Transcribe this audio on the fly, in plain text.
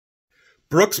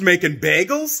Brooke's making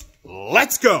bagels?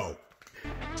 Let's go!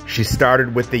 She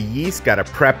started with the yeast, gotta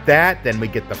prep that. Then we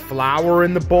get the flour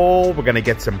in the bowl. We're gonna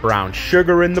get some brown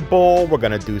sugar in the bowl. We're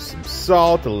gonna do some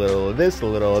salt, a little of this, a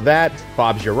little of that.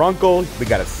 Bob's your uncle. We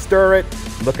gotta stir it.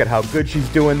 Look at how good she's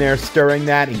doing there, stirring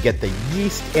that, and get the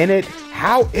yeast in it.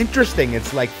 How interesting.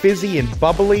 It's like fizzy and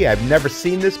bubbly. I've never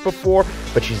seen this before,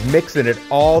 but she's mixing it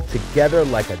all together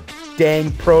like a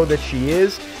dang pro that she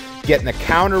is. Getting the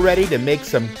counter ready to make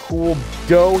some cool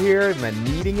dough here and then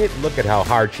kneading it. Look at how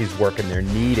hard she's working there,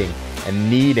 kneading and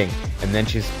kneading. And then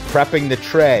she's prepping the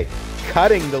tray,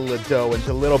 cutting the dough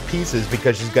into little pieces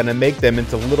because she's going to make them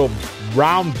into little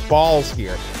round balls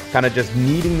here. Kind of just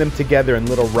kneading them together in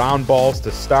little round balls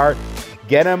to start.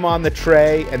 Get them on the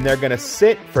tray, and they're going to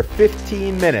sit for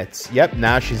 15 minutes. Yep,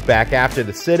 now she's back after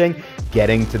the sitting,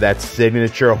 getting to that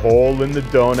signature hole in the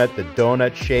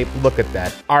donut shape. Look at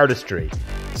that artistry.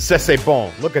 C'est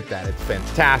bon. Look at that. It's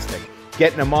fantastic.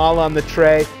 Getting them all on the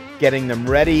tray, getting them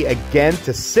ready again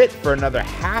to sit for another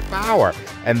half hour.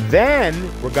 And then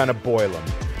we're going to boil them.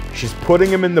 She's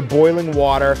putting them in the boiling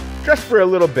water just for a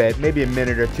little bit, maybe a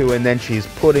minute or two, and then she's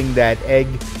putting that egg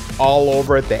all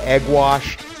over it, the egg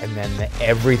wash, and then the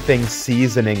everything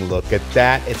seasoning. Look at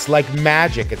that. It's like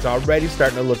magic. It's already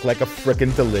starting to look like a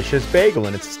frickin' delicious bagel,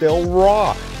 and it's still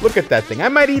raw. Look at that thing. I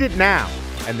might eat it now.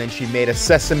 And then she made a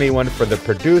sesame one for the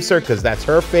producer because that's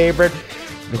her favorite.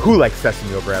 Who likes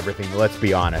sesame over everything? Let's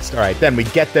be honest. All right, then we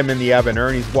get them in the oven.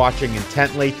 Ernie's watching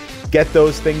intently. Get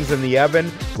those things in the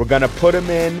oven. We're going to put them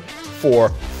in for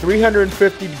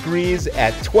 350 degrees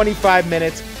at 25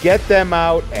 minutes. Get them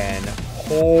out, and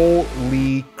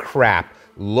holy crap.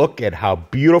 Look at how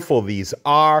beautiful these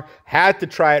are. Had to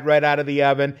try it right out of the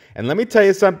oven. And let me tell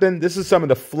you something. This is some of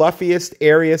the fluffiest,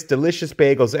 airiest, delicious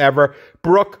bagels ever.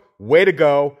 Brooke, way to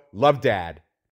go. Love, Dad.